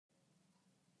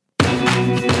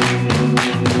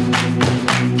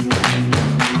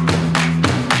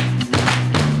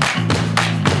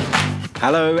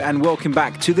Hello and welcome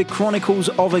back to the Chronicles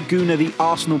of a Gooner, the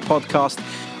Arsenal podcast.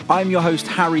 I'm your host,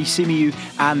 Harry Symeou,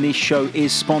 and this show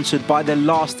is sponsored by The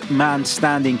Last Man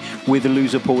Standing with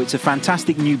Loserpool. It's a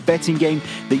fantastic new betting game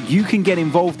that you can get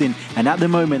involved in, and at the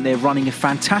moment they're running a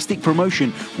fantastic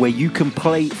promotion where you can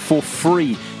play for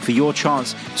free for your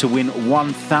chance to win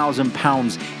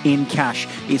 £1,000 in cash.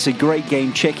 It's a great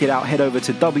game. Check it out. Head over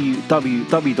to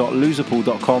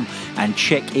www.loserpool.com and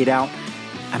check it out.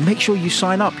 And make sure you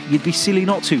sign up. You'd be silly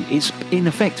not to. It's, in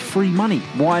effect, free money.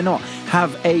 Why not?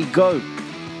 Have a go.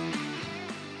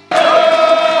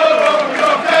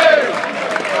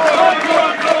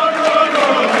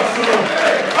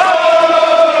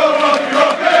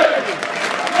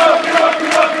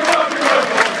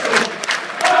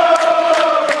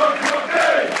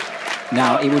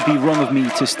 Now, it would be wrong of me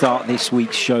to start this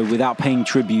week's show without paying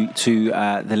tribute to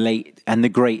the late and the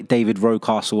great David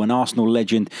Rocastle, an Arsenal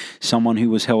legend, someone who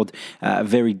was held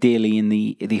very dearly in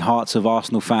the hearts of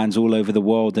Arsenal fans all over the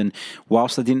world. And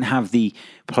whilst I didn't have the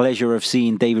pleasure of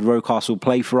seeing David Rocastle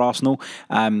play for Arsenal,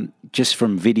 just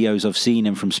from videos I've seen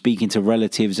and from speaking to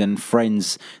relatives and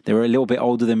friends that were a little bit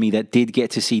older than me that did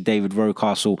get to see David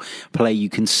Rocastle play, you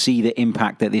can see the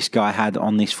impact that this guy had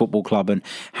on this football club and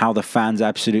how the fans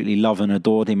absolutely love and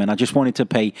adored him. And I just wanted to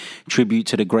pay tribute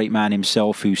to the great man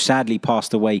himself, who sadly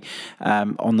passed away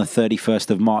on the 31st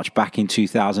of March back in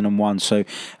 2001. So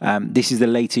this is the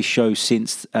latest show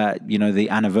since the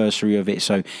anniversary of it.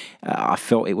 So I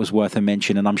felt it was worth a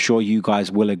mention, and I'm sure you guys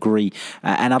will agree.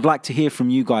 And I'd like to hear from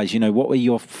you guys. What were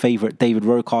your favourite David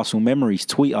Rocastle memories?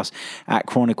 Tweet us at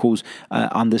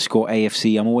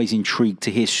Chronicles_AFC. I'm always intrigued to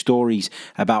hear stories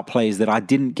about players that I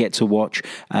didn't get to watch.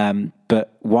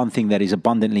 But one thing that is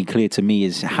abundantly clear to me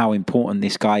is how important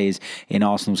this guy is in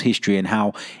Arsenal's history, and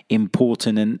how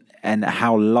important and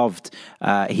how loved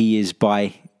he is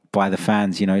by the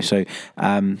fans, So,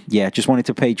 just wanted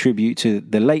to pay tribute to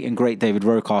the late and great David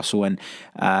Rocastle, and,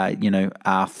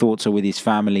 our thoughts are with his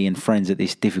family and friends at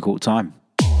this difficult time.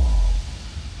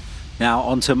 Now,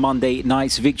 on to Monday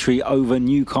night's victory over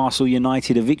Newcastle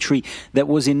United, a victory that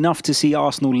was enough to see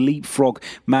Arsenal leapfrog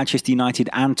Manchester United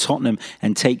and Tottenham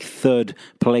and take third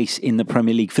place in the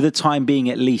Premier League, for the time being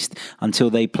at least,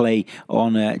 until they play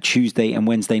on Tuesday and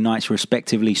Wednesday nights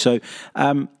respectively. So,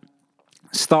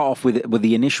 start off with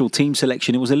the initial team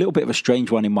selection. It was a little bit of a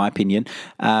strange one, in my opinion.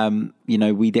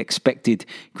 We'd expected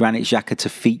Granit Xhaka to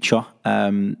feature,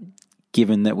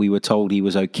 given that we were told he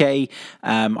was okay.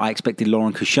 I expected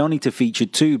Laurent Koscielny to feature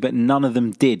too, but none of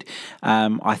them did.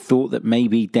 I thought that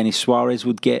maybe Denis Suarez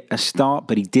would get a start,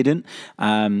 but he didn't.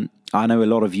 I know a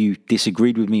lot of you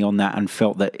disagreed with me on that and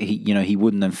felt that he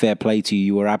wouldn't, and fair play to you.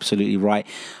 You were absolutely right.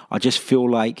 I just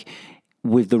feel like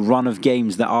with the run of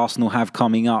games that Arsenal have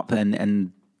coming up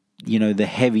and the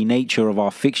heavy nature of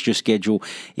our fixture schedule,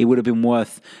 it would have been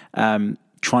worth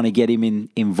trying to get him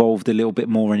involved a little bit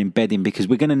more and embed him, because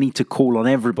we're going to need to call on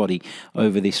everybody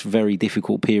over this very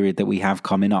difficult period that we have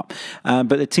coming up. But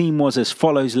the team was as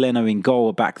follows: Leno in goal,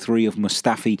 a back three of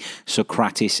Mustafi,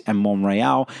 Sokratis and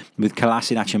Monreal, with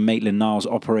Kolasinac and Maitland-Niles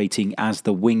operating as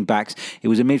the wing-backs. It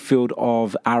was a midfield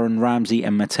of Aaron Ramsey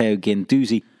and Matteo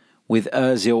Guendouzi, with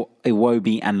Ozil,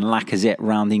 Iwobi and Lacazette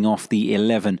rounding off the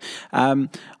 11.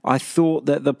 I thought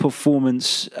that the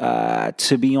performance,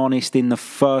 to be honest, in the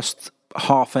first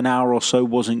half an hour or so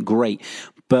wasn't great,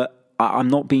 but I'm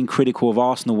not being critical of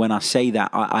Arsenal when I say that.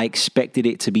 I expected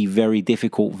it to be very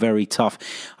difficult, very tough.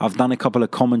 I've done a couple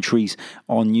of commentaries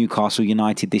on Newcastle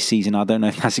United this season. I don't know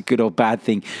if that's a good or bad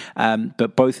thing,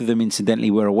 but both of them,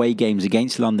 incidentally, were away games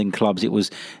against London clubs. It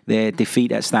was their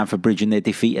defeat at Stamford Bridge and their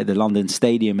defeat at the London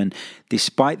Stadium. And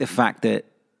despite the fact that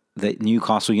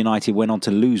Newcastle United went on to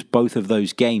lose both of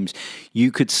those games,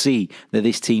 you could see that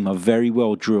this team are very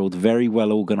well drilled, very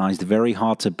well organised, very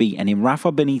hard to beat. And in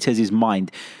Rafa Benitez's mind,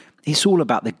 it's all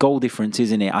about the goal difference,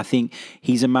 isn't it? I think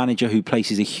he's a manager who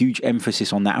places a huge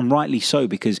emphasis on that, and rightly so,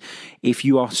 because if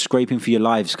you are scraping for your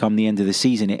lives come the end of the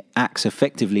season, it acts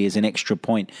effectively as an extra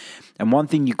point. And one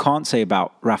thing you can't say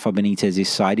about Rafa Benitez's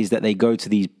side is that they go to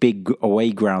these big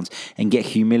away grounds and get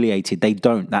humiliated. They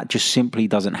don't. That just simply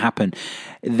doesn't happen.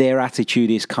 Their attitude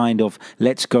is kind of,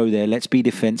 let's go there, let's be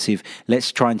defensive,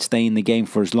 let's try and stay in the game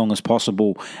for as long as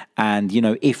possible. And,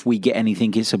 if we get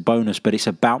anything, it's a bonus, but it's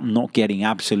about not getting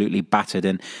absolutely battered.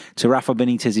 And to Rafa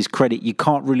Benitez's credit, you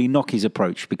can't really knock his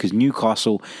approach, because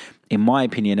Newcastle, in my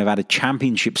opinion, have had a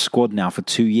championship squad now for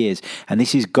 2 years. And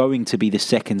this is going to be the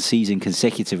second season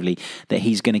consecutively that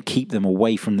he's going to keep them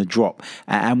away from the drop,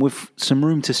 and with some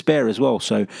room to spare as well.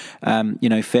 So,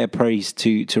 fair praise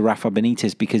to Rafa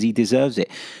Benitez, because he deserves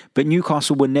it. But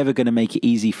Newcastle were never going to make it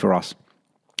easy for us.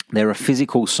 They're a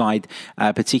physical side,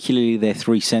 particularly their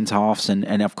three centre-halves,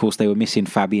 and of course they were missing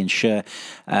Fabian Schär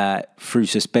through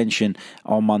suspension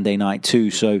on Monday night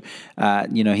too. So,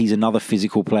 he's another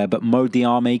physical player. But Mo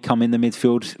Diame come in the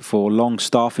midfield for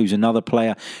Longstaff, who's another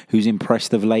player who's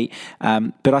impressed of late.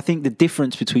 But I think the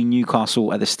difference between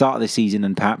Newcastle at the start of the season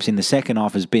and perhaps in the second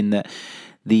half has been that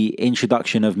the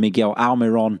introduction of Miguel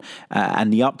Almiron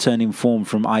and the upturn in form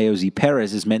from Ayoze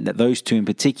Perez has meant that those two in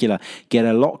particular get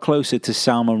a lot closer to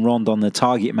Salman Rondon, the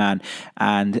target man,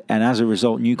 and as a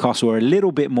result, Newcastle are a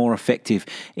little bit more effective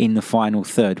in the final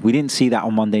third. We didn't see that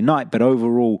on Monday night, but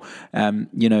overall,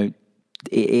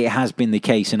 it has been the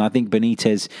case, and I think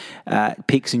Benitez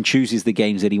picks and chooses the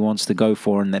games that he wants to go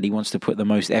for and that he wants to put the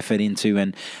most effort into.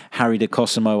 And Harry De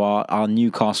Cosimo, our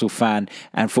Newcastle fan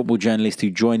and football journalist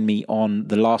who joined me on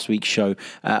the last week's show,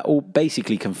 all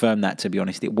basically confirmed that, to be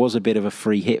honest. It was a bit of a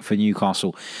free hit for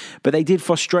Newcastle, but they did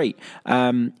frustrate.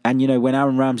 And, when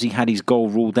Aaron Ramsey had his goal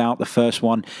ruled out, the first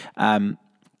one,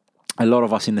 a lot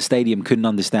of us in the stadium couldn't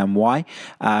understand why.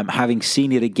 Having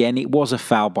seen it again, it was a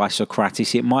foul by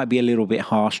Socrates. It might be a little bit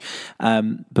harsh,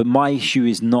 but my issue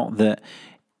is not that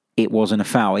it wasn't a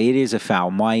foul. It is a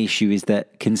foul. My issue is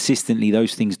that consistently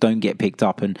those things don't get picked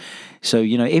up. And so,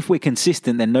 if we're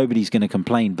consistent, then nobody's going to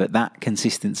complain. But that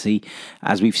consistency,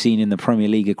 as we've seen in the Premier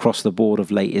League across the board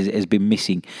of late, has been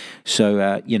missing.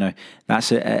 So,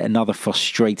 that's another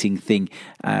frustrating thing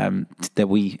that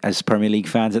we, as Premier League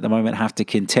fans at the moment, have to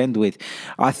contend with.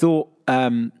 I thought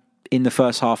in the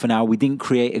first half an hour, we didn't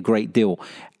create a great deal.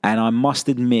 And I must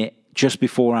admit, just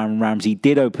before Aaron Ramsey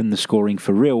did open the scoring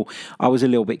for real, I was a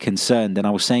little bit concerned. And I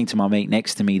was saying to my mate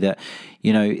next to me that,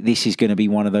 this is going to be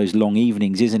one of those long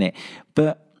evenings, isn't it?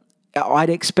 But I'd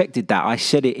expected that. I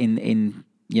said it in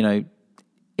the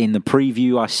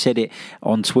preview. I said it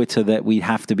on Twitter that we'd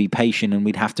have to be patient and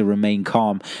we'd have to remain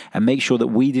calm and make sure that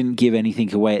we didn't give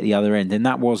anything away at the other end. And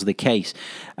that was the case.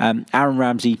 Aaron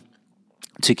Ramsey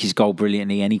took his goal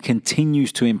brilliantly, and he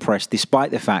continues to impress despite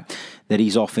the fact that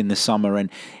he's off in the summer. And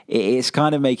it's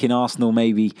kind of making Arsenal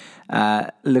maybe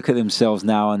look at themselves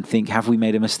now and think, have we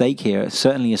made a mistake here?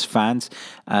 Certainly as fans,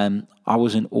 I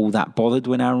wasn't all that bothered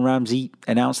when Aaron Ramsey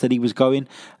announced that he was going.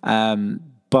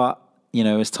 But,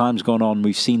 as time's gone on,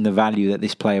 we've seen the value that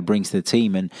this player brings to the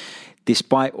team. And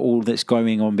despite all that's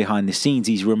going on behind the scenes,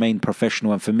 he's remained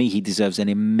professional. And for me, he deserves an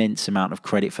immense amount of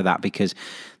credit for that, because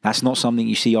that's not something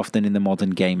you see often in the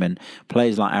modern game. And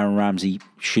players like Aaron Ramsey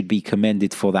should be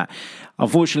commended for that.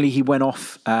 Unfortunately, he went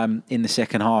off in the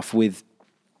second half with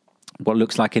what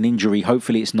looks like an injury.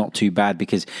 Hopefully it's not too bad,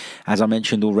 because as I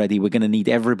mentioned already, we're going to need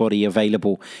everybody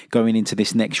available going into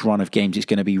this next run of games. It's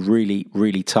going to be really,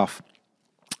 really tough.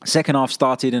 Second half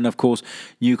started, and of course,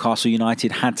 Newcastle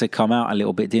United had to come out a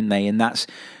little bit, didn't they? And that's,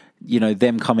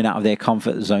 them coming out of their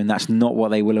comfort zone. That's not what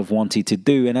they will have wanted to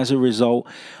do. And as a result,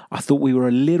 I thought we were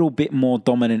a little bit more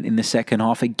dominant in the second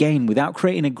half. Again, without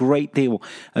creating a great deal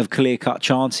of clear-cut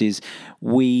chances,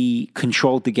 we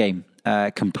controlled the game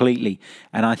completely.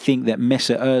 And I think that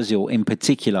Mesut Ozil in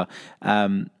particular,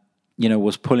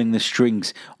 was pulling the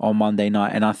strings on Monday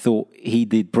night, and I thought he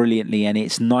did brilliantly. And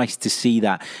it's nice to see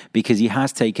that, because he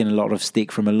has taken a lot of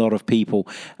stick from a lot of people.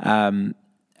 And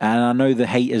I know the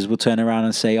haters will turn around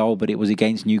and say, oh, but it was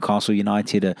against Newcastle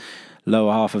United, a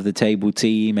lower half of the table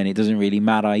team, and it doesn't really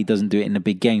matter. He doesn't do it in the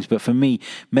big games. But for me,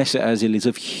 Mesut Ozil is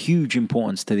of huge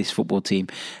importance to this football team.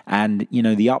 And,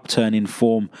 the upturn in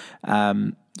form,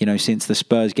 since the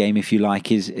Spurs game, if you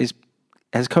like,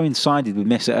 has coincided with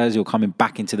Mesut Ozil coming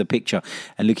back into the picture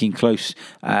and looking close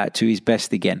to his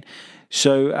best again.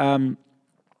 So,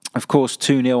 of course,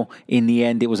 2-0 in the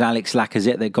end. It was Alex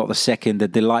Lacazette that got the second, a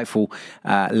delightful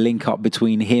link-up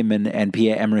between him and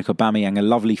Pierre-Emerick Aubameyang, a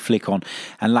lovely flick on.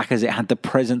 And Lacazette had the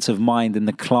presence of mind and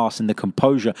the class and the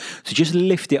composure to just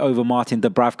lift it over Martin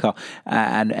Dubravka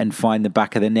and find the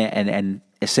back of the net and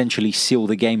essentially seal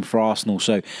the game for Arsenal.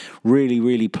 So really,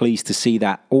 really pleased to see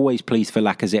that. Always pleased for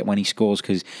Lacazette when he scores,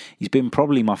 because he's been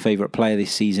probably my favourite player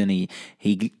this season.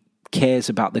 He cares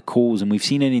about the calls, and we've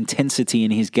seen an intensity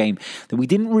in his game that we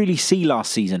didn't really see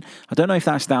last season. I don't know if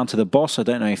that's down to the boss. I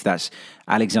don't know if that's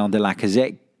Alexander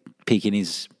Lacazette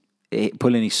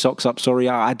pulling his socks up. Sorry,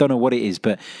 I don't know what it is,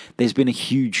 but there's been a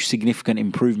huge, significant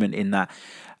improvement in that.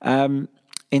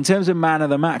 In terms of man of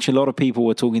the match, a lot of people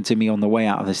were talking to me on the way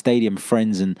out of the stadium,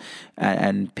 friends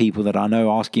and people that I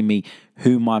know, asking me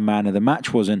who my man of the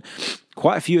match was. And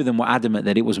quite a few of them were adamant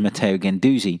that it was Matteo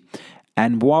Guendouzi.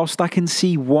 And whilst I can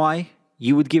see why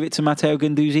you would give it to Matteo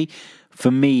Guendouzi,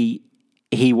 for me,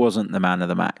 he wasn't the man of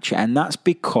the match. And that's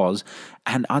because,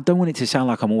 and I don't want it to sound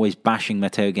like I'm always bashing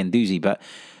Matteo Guendouzi, but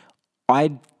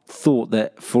I thought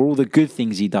that for all the good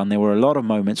things he'd done, there were a lot of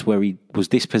moments where he was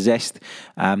dispossessed,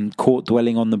 caught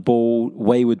dwelling on the ball,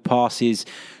 wayward passes.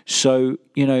 So,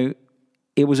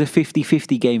 it was a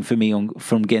 50-50 game for me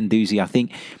from Guendouzi. I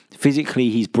think physically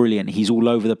he's brilliant. He's all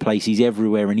over the place. He's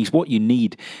everywhere. And he's what you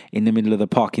need in the middle of the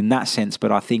park in that sense.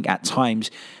 But I think at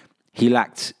times he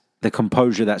lacked the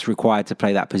composure that's required to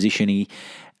play that position. He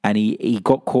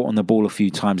got caught on the ball a few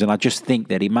times. And I just think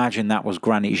that, imagine that was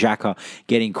Granit Xhaka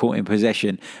getting caught in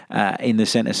possession in the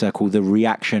centre circle, the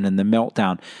reaction and the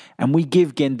meltdown. And we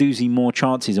give Guendouzi more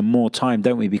chances and more time,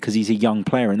 don't we? Because he's a young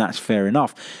player, and that's fair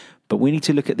enough. But we need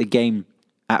to look at the game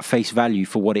at face value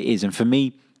for what it is. And for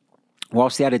me,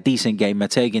 whilst he had a decent game,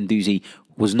 Matteo Guendouzi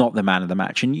was not the man of the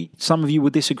match. And some of you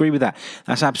would disagree with that.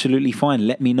 That's absolutely fine.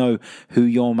 Let me know who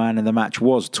your man of the match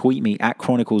was. Tweet me at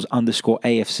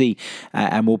Chronicles_AFC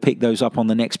and we'll pick those up on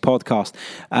the next podcast.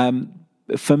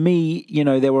 For me,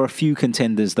 there were a few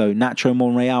contenders though. Nacho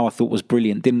Monreal I thought was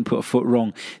brilliant. Didn't put a foot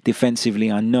wrong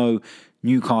defensively. I know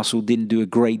Newcastle didn't do a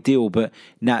great deal, but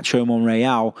Nacho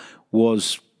Monreal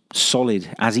was solid,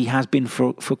 as he has been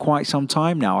for quite some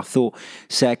time now. I thought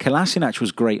Sead Kolasinac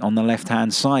was great on the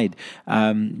left-hand side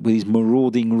with his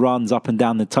marauding runs up and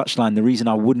down the touchline. The reason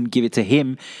I wouldn't give it to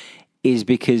him is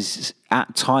because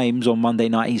at times on Monday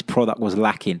night his product was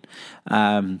lacking.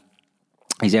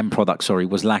 His end product,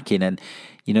 was lacking. And,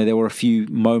 there were a few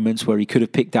moments where he could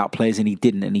have picked out players and he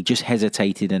didn't, and he just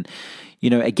hesitated. And,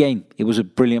 again, it was a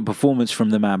brilliant performance from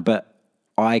the man, but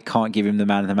I can't give him the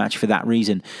man of the match for that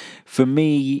reason. For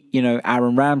me,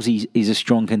 Aaron Ramsey is a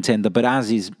strong contender, but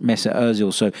as is Mesut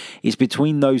Ozil. So it's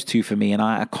between those two for me, and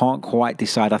I can't quite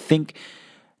decide. I think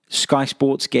Sky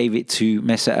Sports gave it to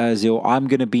Mesut Ozil. I'm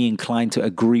going to be inclined to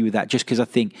agree with that just because I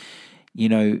think,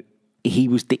 he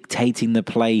was dictating the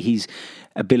play. His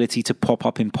ability to pop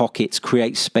up in pockets,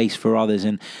 create space for others.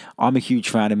 And I'm a huge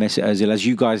fan of Mesut Ozil, as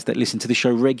you guys that listen to the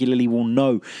show regularly will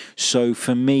know. So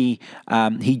for me,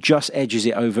 he just edges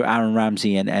it over Aaron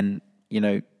Ramsey. And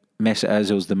Mesut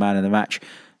Ozil's the man of the match.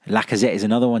 Lacazette is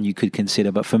another one you could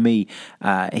consider. But for me,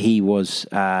 he was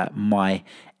my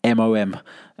MOM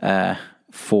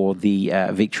for the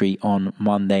victory on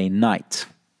Monday night.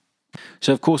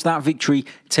 So, of course, that victory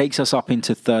takes us up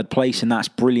into third place, and that's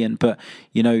brilliant. But,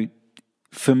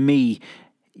 for me,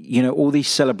 all these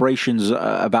celebrations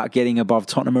about getting above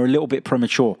Tottenham are a little bit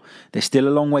premature. There's still a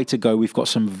long way to go. We've got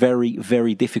some very,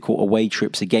 very difficult away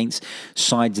trips against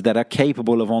sides that are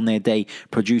capable of, on their day,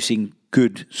 producing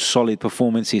good, solid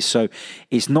performances. So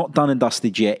it's not done and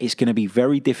dusted yet. It's going to be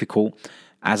very difficult.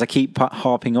 As I keep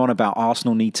harping on about,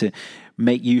 Arsenal need to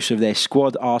make use of their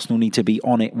squad. Arsenal need to be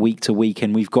on it week to week.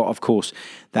 And we've got, of course,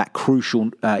 that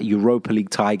crucial Europa League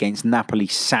tie against Napoli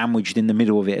sandwiched in the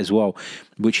middle of it as well,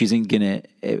 which isn't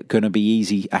gonna be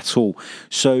easy at all.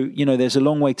 So, there's a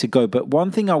long way to go. But one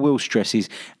thing I will stress is,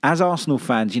 as Arsenal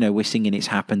fans, we're singing It's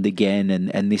Happened Again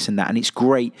and this and that. And it's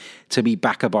great to be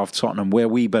back above Tottenham where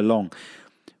we belong.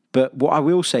 But what I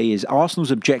will say is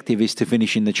Arsenal's objective is to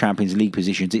finish in the Champions League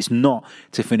positions. It's not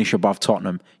to finish above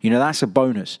Tottenham. That's a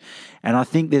bonus. And I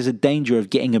think there's a danger of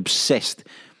getting obsessed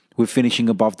with finishing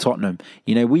above Tottenham.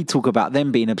 We talk about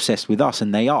them being obsessed with us,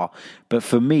 and they are. But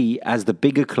for me, as the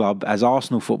bigger club, as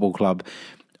Arsenal Football Club,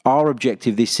 our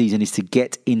objective this season is to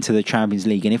get into the Champions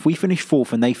League. And if we finish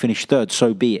fourth and they finish third,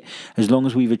 so be it. As long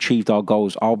as we've achieved our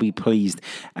goals, I'll be pleased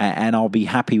and I'll be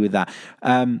happy with that.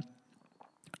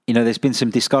 There's been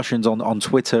some discussions on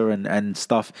Twitter and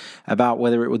stuff about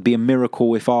whether it would be a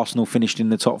miracle if Arsenal finished in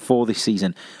the top four this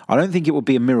season. I don't think it would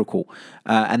be a miracle.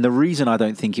 And the reason I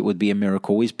don't think it would be a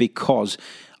miracle is because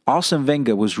Arsene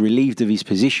Wenger was relieved of his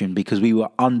position because we were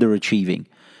underachieving.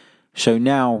 So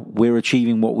now we're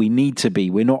achieving what we need to be.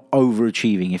 We're not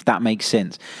overachieving, if that makes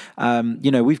sense.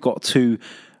 We've got two.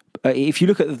 If you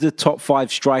look at the top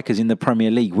five strikers in the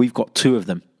Premier League, we've got two of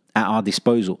them at our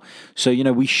disposal. So,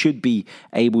 we should be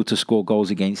able to score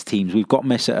goals against teams. We've got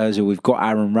Mesut Ozil, we've got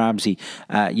Aaron Ramsey,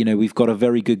 we've got a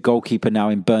very good goalkeeper now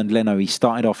in Bernd Leno. He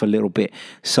started off a little bit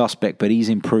suspect, but he's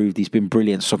improved. He's been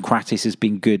brilliant. Sokratis has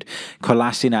been good.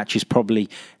 Kolasinac is probably,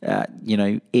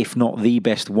 if not the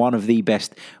best, one of the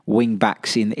best wing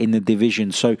backs in the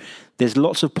division. So there's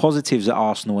lots of positives at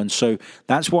Arsenal. And so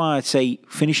that's why I say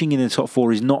finishing in the top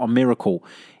four is not a miracle.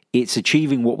 it's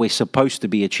achieving what we're supposed to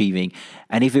be achieving.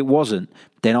 And if it wasn't,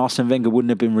 then Arsene Wenger wouldn't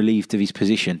have been relieved of his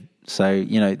position. So,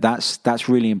 that's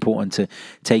really important to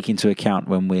take into account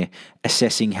when we're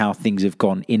assessing how things have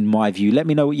gone, in my view. Let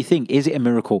me know what you think. Is it a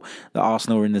miracle that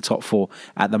Arsenal are in the top 4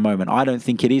 at the moment? I don't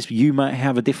think it is. You might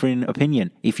have a different opinion.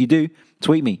 If you do,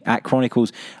 tweet me at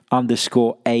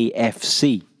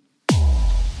Chronicles_AFC.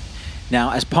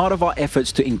 Now, as part of our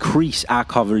efforts to increase our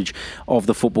coverage of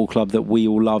the football club that we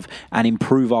all love and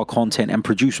improve our content and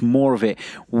produce more of it,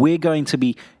 we're going to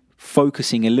be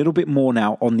focusing a little bit more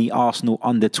now on the Arsenal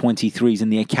under-23s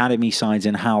and the academy sides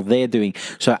and how they're doing.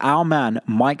 So our man,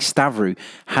 Mike Stavrou,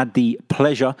 had the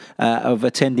pleasure of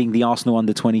attending the Arsenal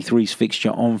under-23s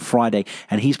fixture on Friday,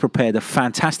 and he's prepared a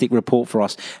fantastic report for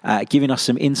us, giving us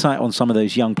some insight on some of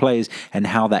those young players and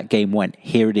how that game went.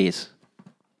 Here it is.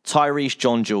 Tyreece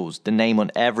John-Jules, the name on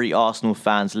every Arsenal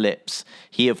fan's lips.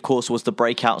 He, of course, was the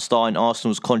breakout star in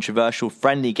Arsenal's controversial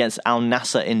friendly against Al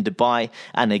Nassr in Dubai.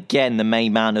 And again, the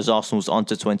main man as Arsenal's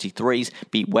under-23s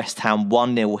beat West Ham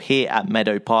 1-0 here at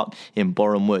Meadow Park in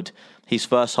Boreham Wood. His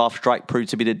first half strike proved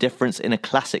to be the difference in a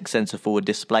classic centre-forward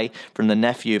display from the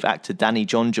nephew of actor Danny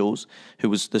John-Jules, who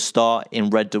was the star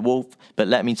in Red Dwarf. But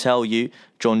let me tell you,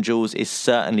 John-Jules is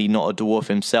certainly not a dwarf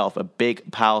himself, a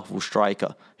big, powerful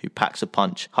striker who packs a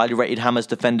punch. Highly rated Hammers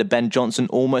defender Ben Johnson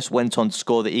almost went on to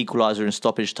score the equaliser in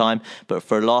stoppage time, but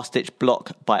for a last-ditch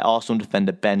block by Arsenal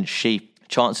defender Ben Sheaf.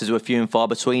 Chances were few and far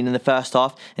between in the first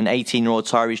half, and 18-year-old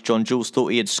Tyreece John-Jules thought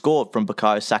he had scored from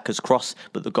Bukayo Saka's cross,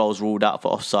 but the goal was ruled out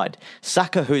for offside.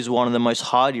 Saka, who is one of the most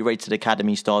highly rated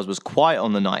academy stars, was quiet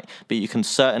on the night, but you can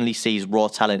certainly see his raw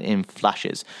talent in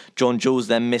flashes. John-Jules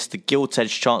then missed a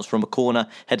gilt-edged chance from a corner,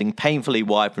 heading painfully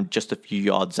wide from just a few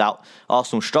yards out.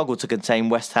 Arsenal struggled to contain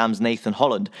West Ham's Nathan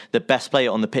Holland, the best player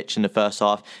on the pitch in the first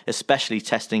half, especially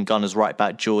testing Gunners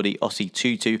right-back Jordi Osei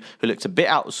Tutu, who looked a bit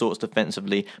out of sorts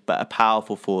defensively, but a powerful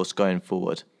force going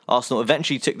forward. Arsenal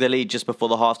eventually took the lead just before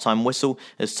the half-time whistle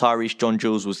as Tyreece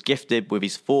John-Jules was gifted with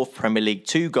his 4th Premier League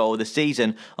 2 goal of the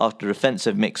season after a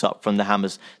defensive mix-up from the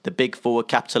Hammers. The big forward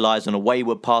capitalised on a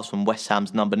wayward pass from West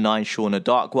Ham's number 9 Shauna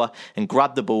Darkwa and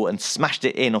grabbed the ball and smashed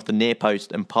it in off the near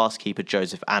post and past keeper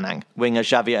Joseph Anang. Winger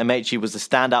Javier Amechi was the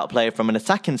standout player from an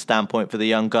attacking standpoint for the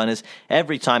young Gunners.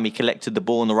 Every time he collected the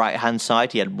ball on the right-hand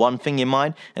side, he had one thing in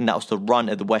mind, and that was to run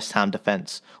at the West Ham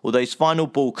defence. Although his final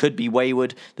ball could be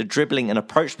wayward, the dribbling and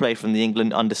approach play from the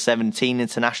England under-17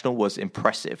 international was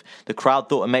impressive. The crowd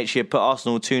thought Amechi had put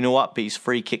Arsenal 2-0 up, but his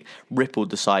free kick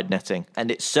rippled the side netting. And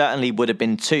it certainly would have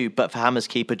been 2, but for Hammers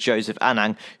keeper Joseph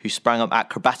Anang, who sprang up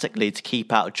acrobatically to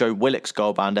keep out Joe Willock's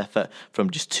goal-bound effort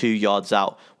from just 2 yards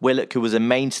out. Willock, who was a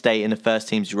mainstay in the first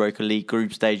team's Europa League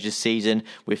group stage this season,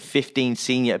 with 15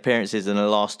 senior appearances in the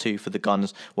last 2 for the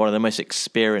Gunners, one of the most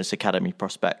experienced academy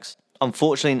prospects.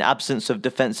 Unfortunately, in absence of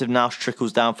defensive nous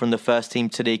trickles down from the first team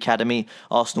to the academy,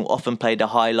 Arsenal often played a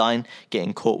high line,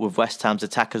 getting caught with West Ham's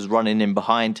attackers running in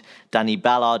behind. Danny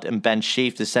Ballard and Ben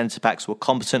Sheaf, the centre-backs, were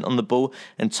competent on the ball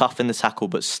and tough in the tackle,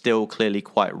 but still clearly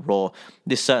quite raw.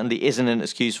 This certainly isn't an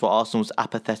excuse for Arsenal's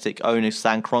apathetic owner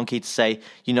Stan Kroenke to say,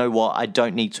 you know what, I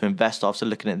don't need to invest after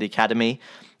looking at the academy.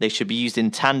 They should be used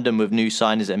in tandem with new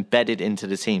signers embedded into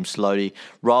the team slowly,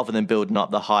 rather than building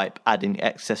up the hype, adding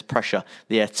excess pressure.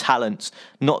 They are talents,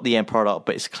 not the end product,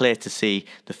 but it's clear to see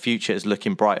the future is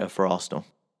looking brighter for Arsenal.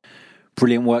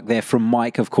 Brilliant work there from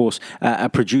Mike, of course, a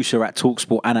producer at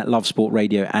TalkSport and at Love Sport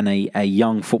Radio, and a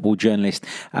young football journalist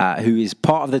who is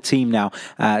part of the team now.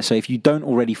 So if you don't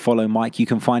already follow Mike, you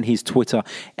can find his Twitter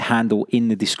handle in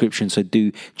the description. So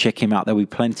do check him out. There'll be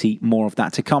plenty more of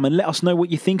that to come. And let us know what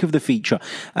you think of the feature.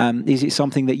 Is it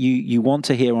something that you want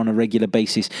to hear on a regular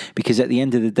basis? Because at the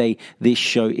end of the day, this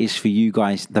show is for you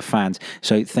guys, the fans.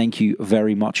 So thank you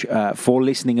very much for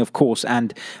listening, of course.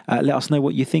 And let us know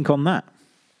what you think on that.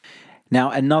 Now,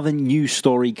 another news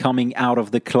story coming out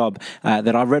of the club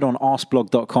that I read on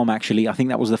arsblog.com, actually. I think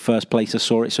that was the first place I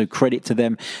saw it, so credit to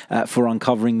them for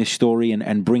uncovering this story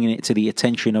and bringing it to the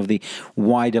attention of the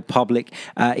wider public,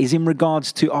 is in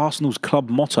regards to Arsenal's club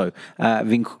motto,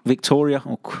 Victoria...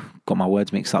 got my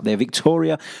words mixed up there.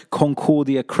 Victoria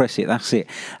Concordia Crescit. That's it.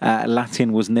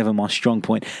 Latin was never my strong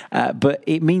point. But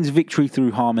it means victory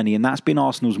through harmony. And that's been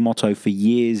Arsenal's motto for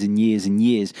years and years and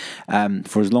years.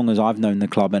 For as long as I've known the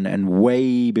club and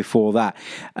way before that.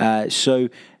 So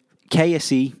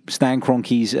KSE, Stan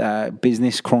Kroenke's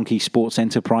business, Kroenke Sports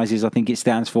Enterprises, I think it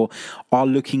stands for, are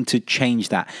looking to change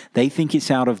that. They think it's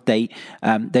out of date.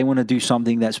 They want to do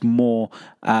something that's more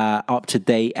up to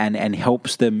date and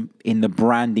helps them in the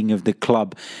branding of the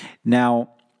club.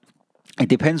 Now, it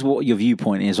depends what your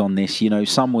viewpoint is on this.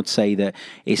 Some would say that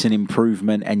it's an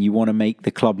improvement and you want to make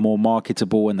the club more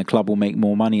marketable and the club will make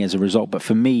more money as a result. But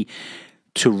for me,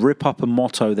 to rip up a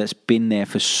motto that's been there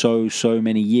for so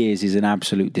many years is an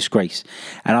absolute disgrace.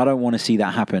 And I don't want to see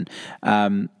that happen.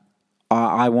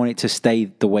 I want it to stay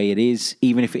the way it is,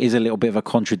 even if it is a little bit of a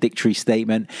contradictory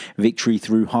statement, victory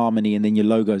through harmony, and then your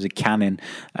logo is a cannon.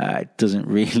 It doesn't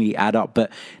really add up.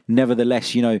 But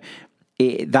nevertheless,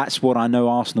 that's what I know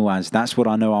Arsenal as. That's what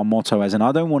I know our motto as. And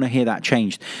I don't want to hear that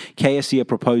changed. KSC are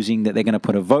proposing that they're going to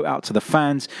put a vote out to the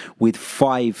fans with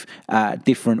 5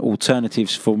 different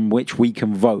alternatives from which we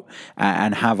can vote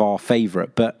and have our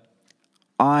favourite. But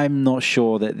I'm not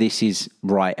sure that this is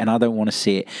right, and I don't want to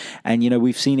see it. And,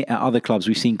 we've seen it at other clubs.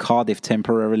 We've seen Cardiff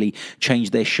temporarily change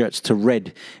their shirts to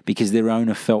red because their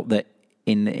owner felt that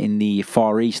in the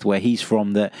Far East, where he's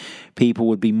from, that people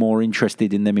would be more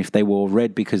interested in them if they wore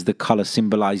red because the colour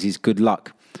symbolises good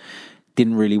luck.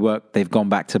 Didn't really work. They've gone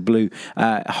back to blue.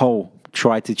 Hull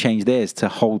tried to change theirs to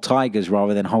Hull Tigers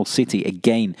rather than Hull City.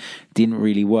 Again, didn't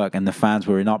really work, and the fans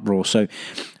were in uproar. So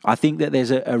I think that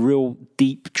there's a real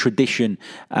deep tradition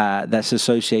that's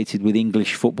associated with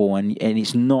English football, and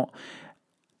it's not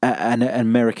an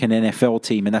American NFL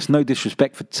team, and that's no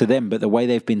disrespect to them, but the way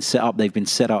they've been set up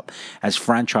as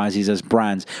franchises, as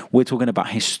brands. We're talking about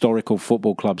historical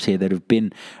football clubs here that have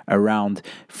been around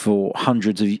for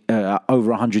hundreds of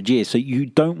over 100 years. So you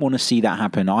don't want to see that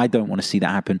happen. I don't want to see that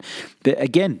happen. But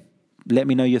again, let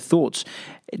me know your thoughts.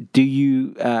 Do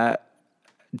you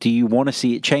want to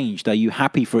see it changed? Are you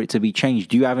happy for it to be changed?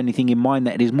 Do you have anything in mind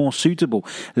that is more suitable?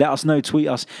 Let us know. Tweet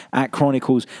us at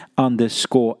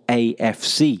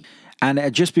Chronicles_AFC.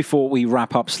 And just before we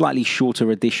wrap up, slightly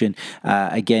shorter edition,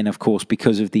 again, of course,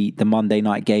 because of the Monday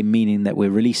night game, meaning that we're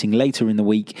releasing later in the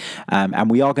week. And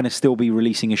we are going to still be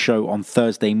releasing a show on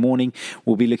Thursday morning.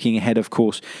 We'll be looking ahead, of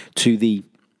course, to the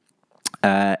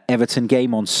Everton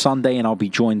game on Sunday, and I'll be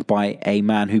joined by a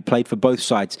man who played for both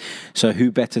sides. So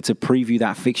who better to preview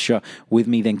that fixture with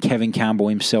me than Kevin Campbell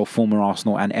himself, former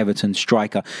Arsenal and Everton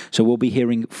striker. So we'll be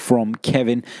hearing from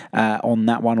Kevin on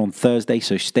that one on Thursday,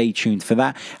 so stay tuned for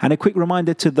that. And a quick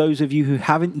reminder to those of you who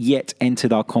haven't yet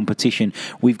entered our competition,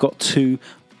 we've got 2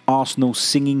 Arsenal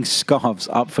singing scarves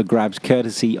up for grabs,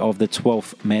 courtesy of the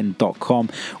 12men.com.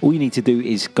 All you need to do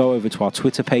is go over to our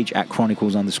Twitter page at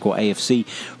Chronicles_AFC,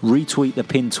 retweet the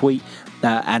pinned tweet,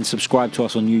 and subscribe to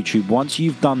us on YouTube. Once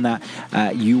you've done that,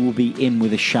 you will be in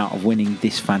with a shout of winning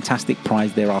this fantastic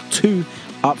prize. There are 2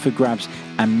 up for grabs,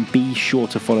 and be sure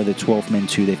to follow the 12 Men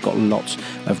too. They've got lots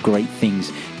of great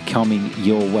things coming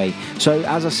your way. So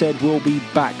as I said, we'll be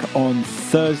back on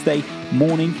Thursday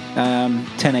morning,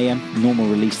 10 a.m. normal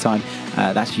release time.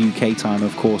 That's UK time,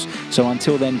 of course. So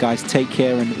until then, guys, take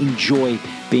care and enjoy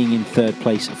being in third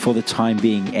place for the time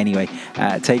being anyway.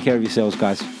 Take care of yourselves,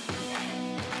 guys.